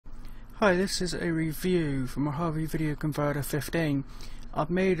Hi, this is a review from Movavi Video Converter 15. I've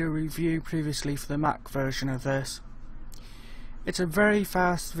made a review previously for the Mac version of this. It's a very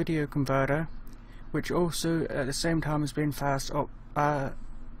fast video converter, which also at the same time as being fast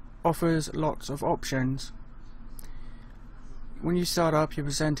offers lots of options. When you start up, you're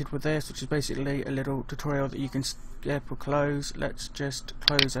presented with this, which is basically a little tutorial that you can skip or close. Let's just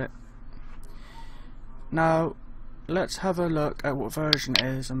close it. Now let's have a look at what version it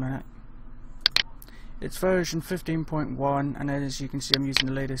is a minute. It's version 15.1, and as you can see, I'm using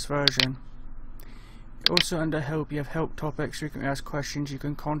the latest version. Also under help, you have help topics, frequently asked questions. You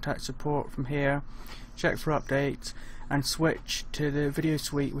can contact support from here, check for updates, and switch to the video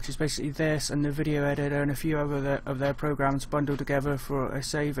suite, which is basically this and the video editor and a few other of their programs bundled together for a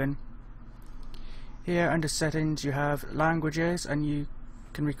saving. Here under settings you have languages, and you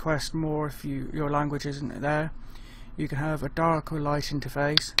can request more if your language isn't there. You can have a dark or light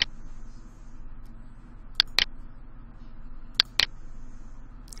interface.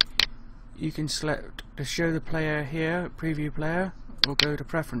 You can select to show the player here, preview player, or go to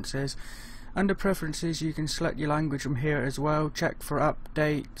preferences. Under preferences you can select your language from here as well, check for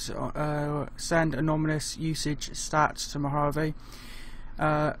updates, send anonymous usage stats to Movavi.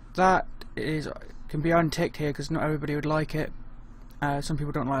 That can be unticked here because not everybody would like it. Some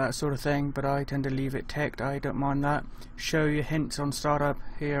people don't like that sort of thing, but I tend to leave it ticked. I don't mind that. Show your hints on startup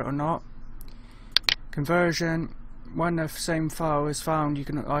here or not. Conversion. When the same file is found, you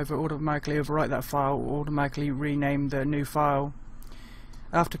can either automatically overwrite that file or automatically rename the new file.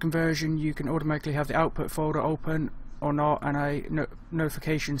 After conversion, you can automatically have the output folder open or not, and a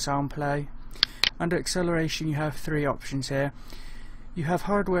notification sound play. Under acceleration, you have three options here. You have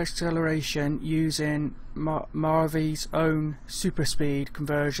hardware acceleration using Movavi's own super speed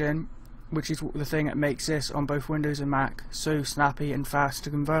conversion, which is the thing that makes this on both Windows and Mac so snappy and fast to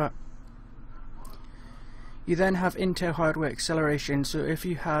convert. You then have Intel hardware acceleration, so if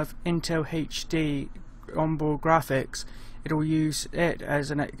you have Intel HD onboard graphics, it will use it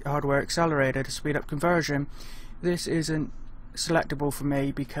as a hardware accelerator to speed up conversion. This isn't selectable for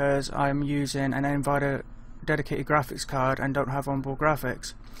me because I'm using an NVIDIA dedicated graphics card and don't have onboard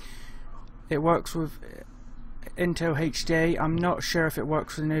graphics. It works with Intel HD. I'm not sure if it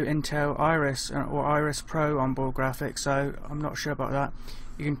works with the new Intel Iris or Iris Pro onboard graphics, so I'm not sure about that.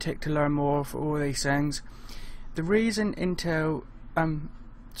 You can tick to learn more for all these things. The reason NVIDIA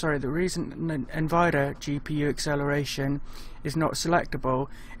GPU acceleration is not selectable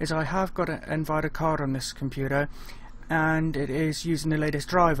is I have got an NVIDIA card on this computer and it is using the latest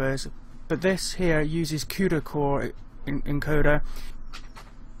drivers, but this here uses CUDA core encoder,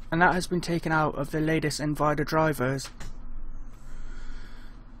 and that has been taken out of the latest NVIDIA drivers.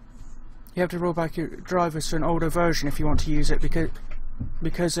 You have to roll back your drivers to an older version if you want to use it,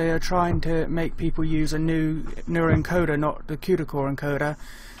 because they are trying to make people use a newer encoder, not the CUDA core encoder.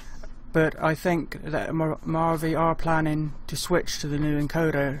 But I think that Movavi are planning to switch to the new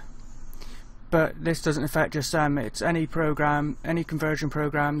encoder. But this doesn't affect just them, it's any program, any conversion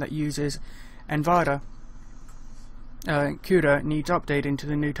program that uses NVIDIA. CUDA needs updating to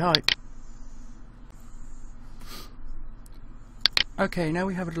the new type. Okay, now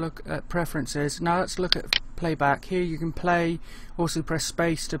we have a look at preferences. Now let's look at playback. Here you can play, also press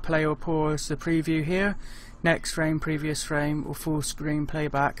space to play or pause the preview here, next frame, previous frame, or full screen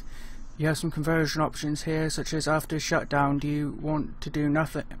playback. You have some conversion options here, such as after shutdown, do you want to do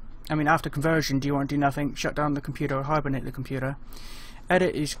nothing? After conversion, do you want to do nothing? Shut down the computer or hibernate the computer.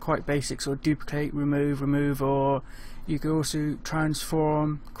 Edit is quite basic, so duplicate, remove, or you can also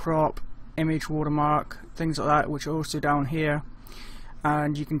transform, crop, image watermark, things like that, which are also down here.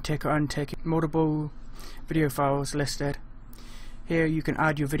 And you can tick or untick multiple video files listed. Here you can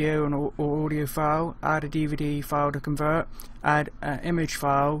add your video or audio file, add a DVD file to convert, add an image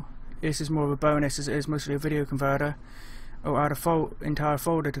file. This is more of a bonus as it is mostly a video converter, or add a entire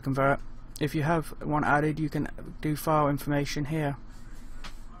folder to convert. If you have one added, you can do file information here.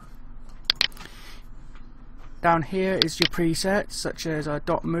 Down here is your presets, such as a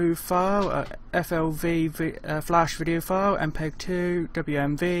 .mov file, a FLV flash video file, MPEG-2,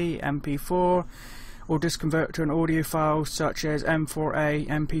 WMV, MP4, or just convert to an audio file such as M4A,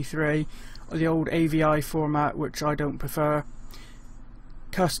 MP3, or the old AVI format, which I don't prefer.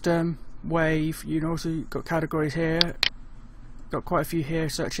 Custom, wave, you can also got categories here, got quite a few here,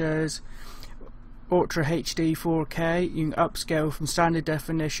 such as Ultra HD 4K. You can upscale from standard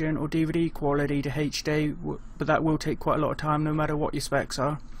definition or DVD quality to HD, but that will take quite a lot of time no matter what your specs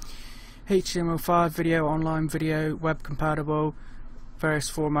are. HTML5 video, online video, web compatible,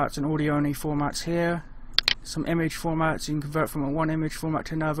 various formats and audio only formats here. some image formats. You can convert from one image format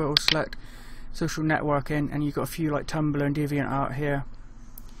to another, or select social networking, and you've got a few like Tumblr and DeviantArt here.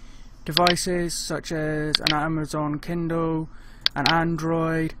 Devices such as an Amazon Kindle, an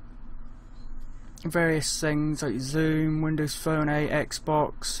Android, various things like Zoom, Windows Phone 8,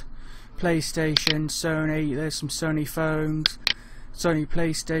 Xbox, PlayStation, Sony. There's some Sony phones, Sony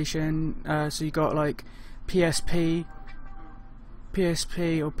PlayStation. So you got like PSP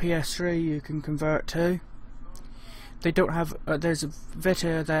or PS3 you can convert to. They don't have there's a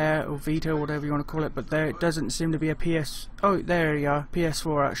Vita there, or Vita, whatever you want to call it, but there it doesn't seem to be a PS. Oh, there you are,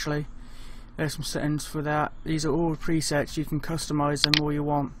 PS4 actually. There's some settings for that. These are all presets, you can customize them all you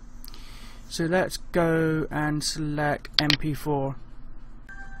want. So let's go and select MP4.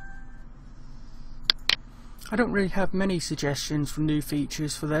 I don't really have many suggestions for new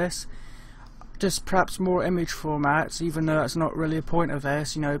features for this. Just perhaps more image formats, even though that's not really a point of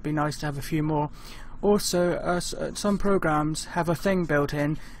this. You know, it'd be nice to have a few more. Also, some programs have a thing built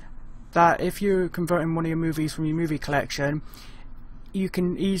in that if you're converting one of your movies from your movie collection, you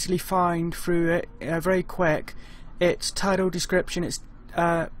can easily find through it very quick its title, description, its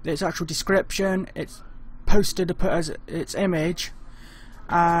actual description, its posted to put as its image,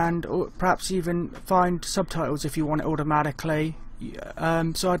 and perhaps even find subtitles if you want it automatically.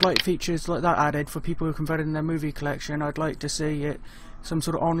 So I'd like features like that added for people who are converting their movie collection. I'd like to see it, some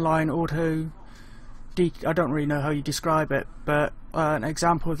sort of online auto. I don't really know how you describe it, but an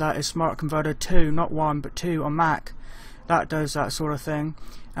example of that is Smart Converter 2, not 1 but 2 on Mac. That does that sort of thing,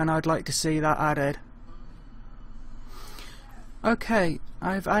 and I'd like to see that added. Okay,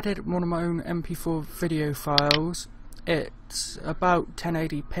 I've added one of my own MP4 video files. It's about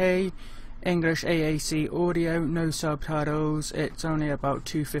 1080p, English AAC audio, no subtitles. It's only about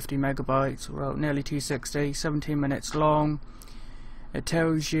 250 megabytes, well nearly 260, 17 minutes long. It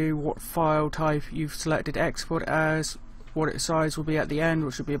tells you what file type you've selected export as, what its size will be at the end,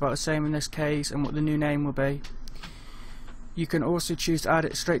 which will be about the same in this case, and what the new name will be. You can also choose to add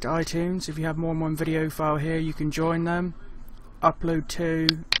it straight to iTunes. If you have more than one video file here, you can join them. Upload to,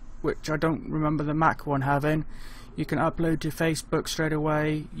 which I don't remember the Mac one having. You can upload to Facebook straight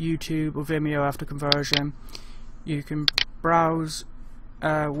away, YouTube or Vimeo after conversion. You can browse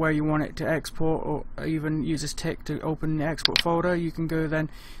where you want it to export, or even use this tick to open the export folder. You can go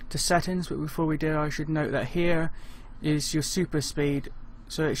then to settings, but before we do I should note that here is your super speed,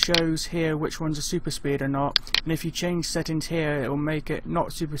 so it shows here which one's a super speed or not, and if you change settings here it will make it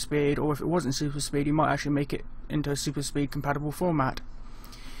not super speed, or if it wasn't super speed you might actually make it into a super speed compatible format.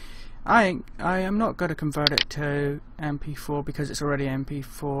 I am not going to convert it to MP4 because it's already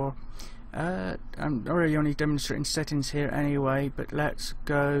MP4. I'm already only demonstrating settings here anyway, but let's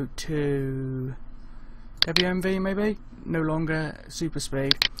go to WMV maybe, no longer super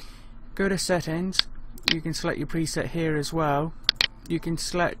speed. Go to settings, you can select your preset here as well. You can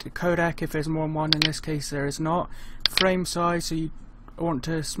select a codec if there's more than one, in this case there is not. Frame size, so you want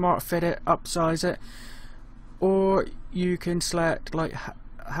to smart fit it, upsize it, or you can select like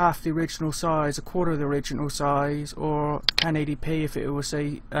half the original size, a quarter of the original size, or 1080p if it was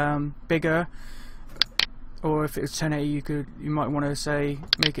say bigger, or if it was 1080 you might want to say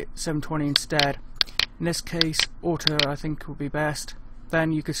make it 720 instead. In this case auto I think would be best.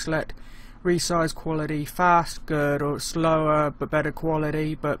 Then you could select resize quality, fast, good, or slower but better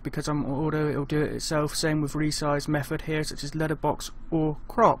quality, but because I'm auto it'll do it itself. Same with resize method here, such as letterbox or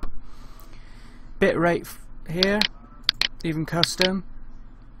crop. Bitrate here, even custom.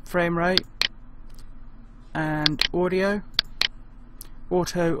 Frame rate and audio,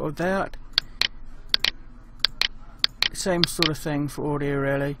 auto of that, same sort of thing for audio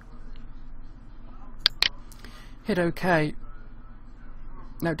really. Hit OK.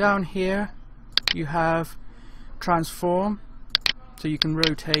 Now down here you have transform, so you can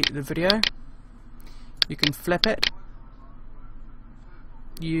rotate the video, you can flip it,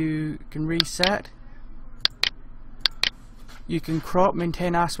 you can reset, you can crop,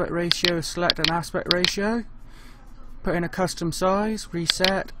 maintain aspect ratio, select an aspect ratio, put in a custom size,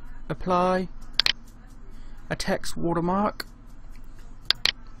 reset, apply, a text watermark,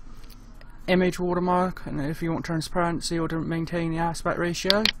 image watermark, and if you want transparency or to maintain the aspect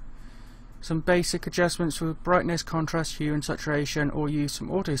ratio, some basic adjustments for brightness, contrast, hue and saturation, or use some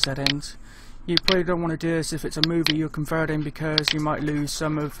auto settings. You probably don't want to do this if it's a movie you're converting, because you might lose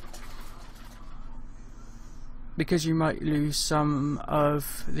some of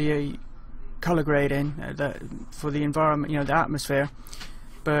the color grading for the environment, you know, the atmosphere.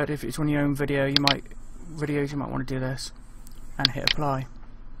 But if it's on your own videos you might want to do this and hit apply.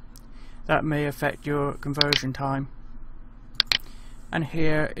 That may affect your conversion time. And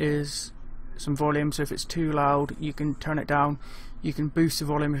here is some volume, so if it's too loud you can turn it down. You can boost the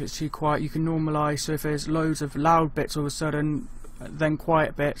volume if it's too quiet. You can normalize, so if there's loads of loud bits all of a sudden, then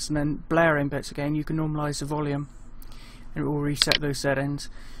quiet bits, and then blaring bits again, you can normalize the volume and it will reset those settings.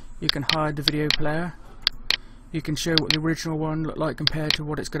 You can hide the video player. You can show what the original one looked like compared to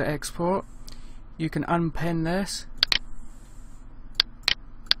what it's going to export. You can unpin this.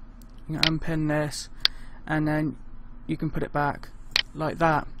 You can unpin this, and then you can put it back like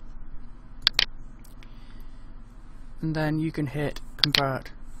that. And then you can hit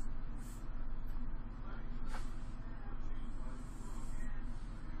convert.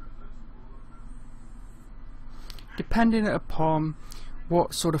 Depending upon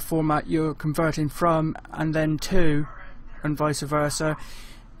what sort of format you're converting from and then to, and vice versa,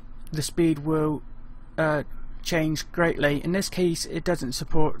 the speed will change greatly. In this case it doesn't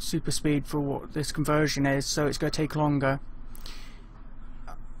support super speed for what this conversion is, so it's going to take longer,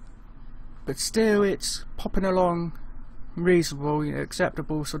 but still it's popping along reasonable,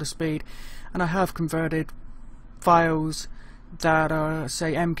 acceptable sort of speed. And I have converted files that are,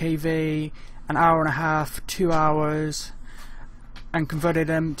 say, MKV, an hour and a half, 2 hours, and converted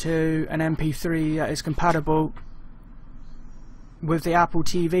them to an MP3 that is compatible with the Apple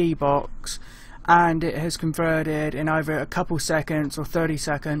TV box, and it has converted in either a couple seconds or 30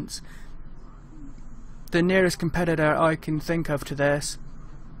 seconds. The nearest competitor I can think of to this,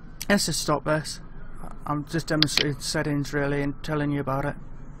 let's just stop this. I'm just demonstrating settings really and telling you about it.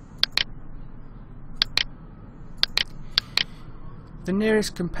 The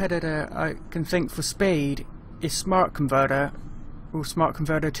nearest competitor I can think for speed is Smart Converter, or Smart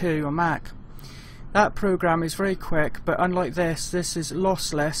Converter 2 on Mac. That program is very quick, but unlike this is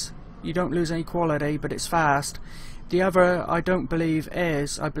lossless. You don't lose any quality, but it's fast. The other I don't believe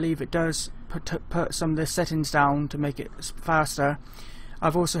is. I believe it does put some of the settings down to make it faster.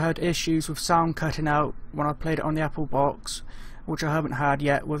 I've also had issues with sound cutting out when I played it on the Apple box, which I haven't had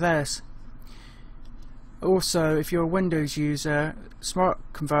yet with this. Also, if you're a Windows user, Smart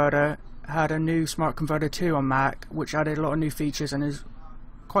Converter had a new Smart Converter 2 on Mac, which added a lot of new features and is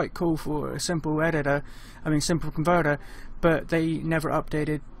quite cool for a simple editor, simple converter, but they never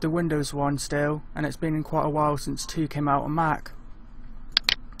updated the Windows one still, and it's been quite a while since 2 came out on Mac.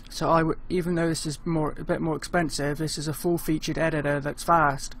 So even though this is a bit more expensive, this is a full-featured editor that's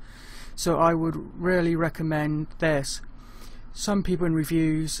fast. So I would really recommend this. Some people in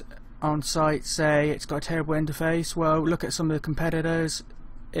reviews on sites say it's got a terrible interface. Well, look at some of the competitors.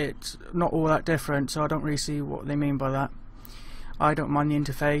 It's not all that different, so I don't really see what they mean by that. I don't mind the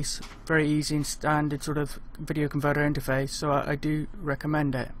interface. Very easy and standard sort of video converter interface, so I do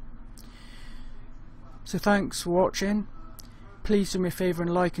recommend it. So thanks for watching. Please do me a favour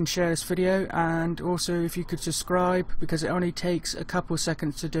and like and share this video, and also if you could subscribe, because it only takes a couple of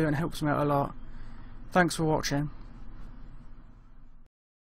seconds to do and helps me out a lot. Thanks for watching.